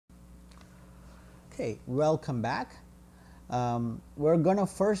Okay, welcome back. We're gonna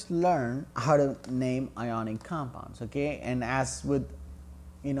first learn how to name ionic compounds. Okay, and as with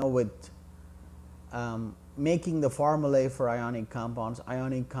making the formulae for ionic compounds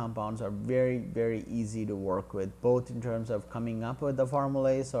are very easy to work with, both in terms of coming up with the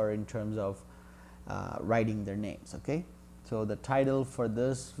formulae or in terms of writing their names. Okay, so the title for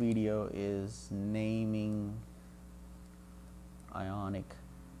this video is naming ionic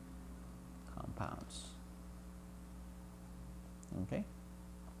compounds. Okay.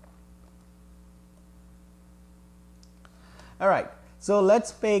 All right. So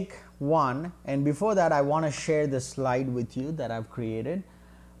let's pick one, and before that I want to share this slide with you that I've created,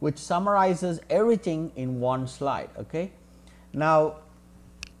 which summarizes everything in one slide. Okay. Now,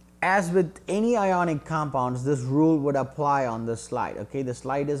 as with any ionic compounds, this rule would apply on this slide. Okay. The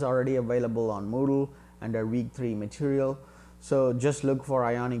slide is already available on Moodle under week 3 material. So just look for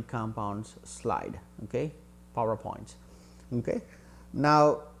ionic compounds slide. Okay. PowerPoints. Okay.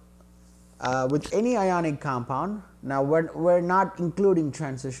 Now, with any ionic compound, now we're not including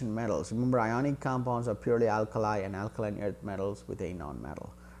transition metals. Remember, ionic compounds are purely alkali and alkaline earth metals with a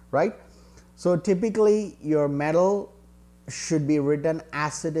non-metal, right? So typically your metal should be written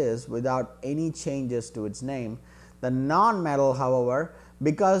as it is without any changes to its name. The non-metal, however,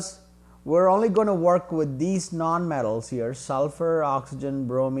 because we're only going to work with these non-metals here, sulfur, oxygen,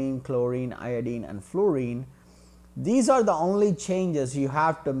 bromine, chlorine, iodine and fluorine, these are the only changes you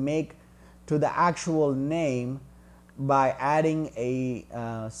have to make to the actual name by adding a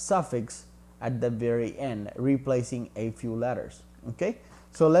suffix at the very end, replacing a few letters. Okay,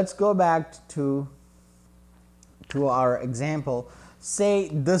 so let's go back to our example. Say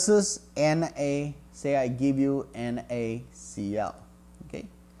this is Na, say I give you NaCl. Okay,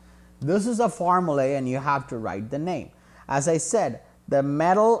 this is a formulae and you have to write the name. As I said, the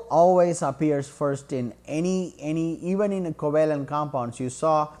metal always appears first in any even in covalent compounds. You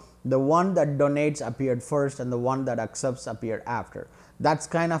saw the one that donates appeared first and the one that accepts appeared after. That's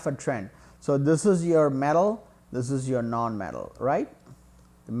kind of a trend. So this is your metal, this is your non-metal, right?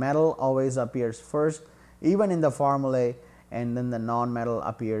 The metal always appears first even in the formulae, and then the non-metal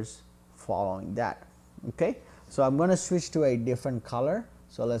appears following that. Okay, so I'm going to switch to a different color.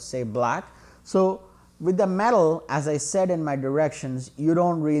 So let's say black. So with the metal, as I said in my directions, you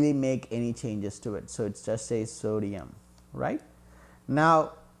don't really make any changes to it. So it's just say sodium, right?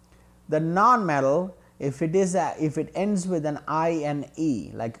 Now, the non-metal, if it ends with an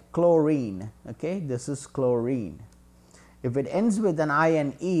INE, like chlorine, okay, this is chlorine. If it ends with an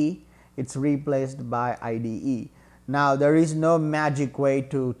INE, it's replaced by IDE. Now, there is no magic way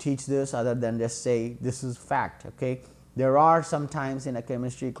to teach this other than just say this is fact. Okay, there are some times in a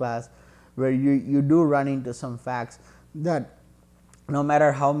chemistry class where you do run into some facts that no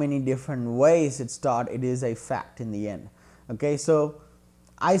matter how many different ways it's taught, it is a fact in the end. Okay, so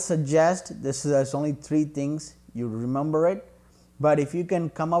I suggest there's only 3 things, you remember it, but if you can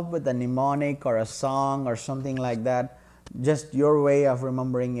come up with a mnemonic or a song or something like that, just your way of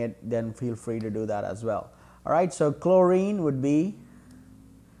remembering it, then feel free to do that as well. All right, so chlorine would be,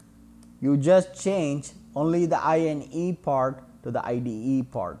 you just change only the INE part to the IDE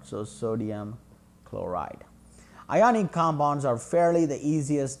part, so sodium chloride. Ionic compounds are fairly the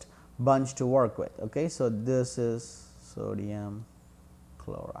easiest bunch to work with. Okay, so this is sodium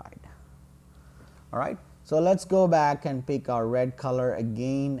chloride. All right, so let's go back and pick our red color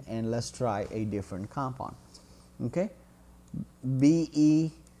again and let's try a different compound. Okay,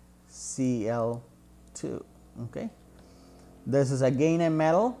 BeCl2. Okay, this is again a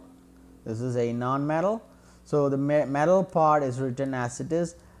metal, this is a non-metal. So the metal part is written as it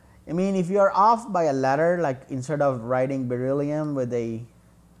is. I mean, if you are off by a letter, like instead of writing beryllium with a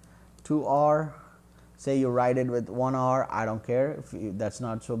 2R, say you write it with 1R, I don't care, that's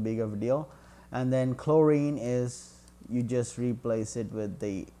not so big of a deal. And then chlorine is, you just replace it with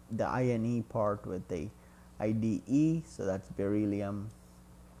the INE part with the IDE, so that's beryllium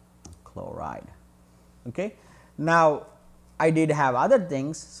chloride. Okay, now I did have other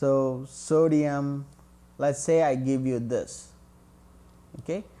things. So sodium, let's say I give you this.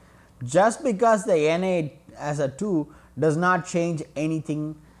 Okay, just because the Na as a 2 does not change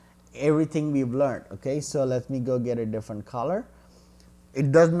anything, everything we've learned. Okay, so let me go get a different color.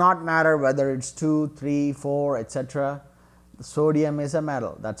 It does not matter whether it's 2, 3, 4, etc. Sodium is a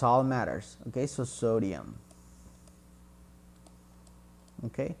metal, that's all matters. Okay, so sodium.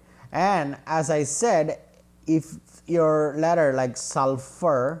 Okay, and as I said, if your letter like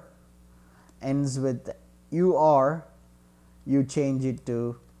sulfur ends with UR, you change it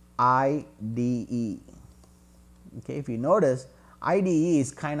to IDE. Okay, if you notice, IDE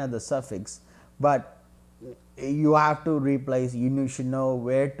is kind of the suffix, but you have to replace, you should know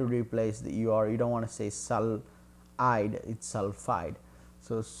where to replace the ER. You don't want to say sulfide, it's sulfide.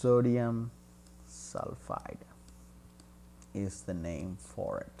 So sodium sulfide is the name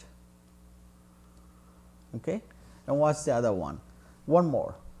for it. Okay, and what's the other one? One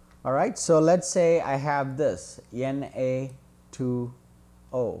more. All right, so let's say I have this Na2O.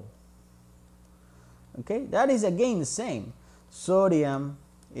 Okay, that is again the same. Sodium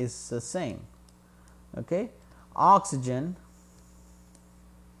is the same. Okay, oxygen,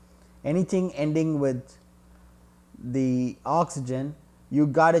 anything ending with the oxygen, you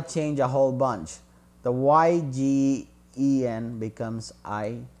got to change a whole bunch. The YGEN becomes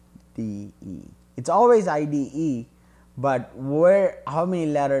IDE. It's always IDE, but how many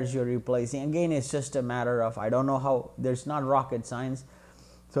letters you're replacing, again, it's just a matter of, I don't know how, there's not rocket science,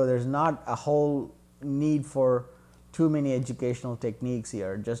 so there's not a whole need for too many educational techniques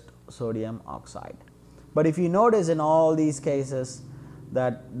here, just sodium oxide. But if you notice in all these cases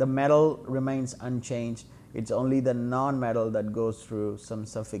that the metal remains unchanged, it's only the non-metal that goes through some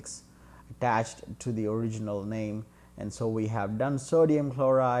suffix attached to the original name. And so we have done sodium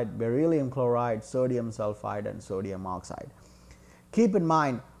chloride, beryllium chloride, sodium sulfide, and sodium oxide. Keep in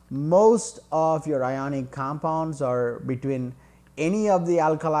mind, most of your ionic compounds are between any of the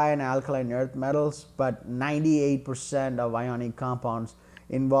alkali and alkaline earth metals, but 98% of ionic compounds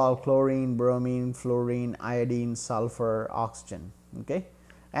involve chlorine, bromine, fluorine, iodine, sulfur, oxygen, okay,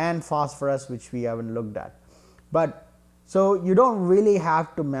 and phosphorus, which we haven't looked at. But so you don't really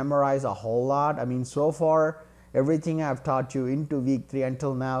have to memorize a whole lot. I mean, so far everything I've taught you into week 3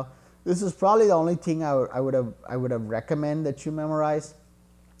 until now, this is probably the only thing I would have recommend that you memorize,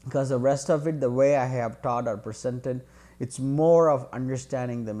 because the rest of it, the way I have taught or presented, it's more of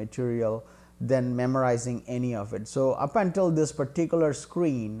understanding the material than memorizing any of it. So up until this particular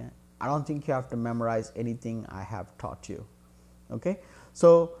screen, I don't think you have to memorize anything I have taught you. Okay,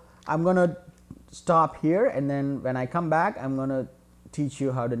 so I'm going to stop here, and then when I come back, I'm going to teach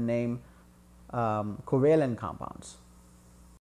you how to name covalent compounds.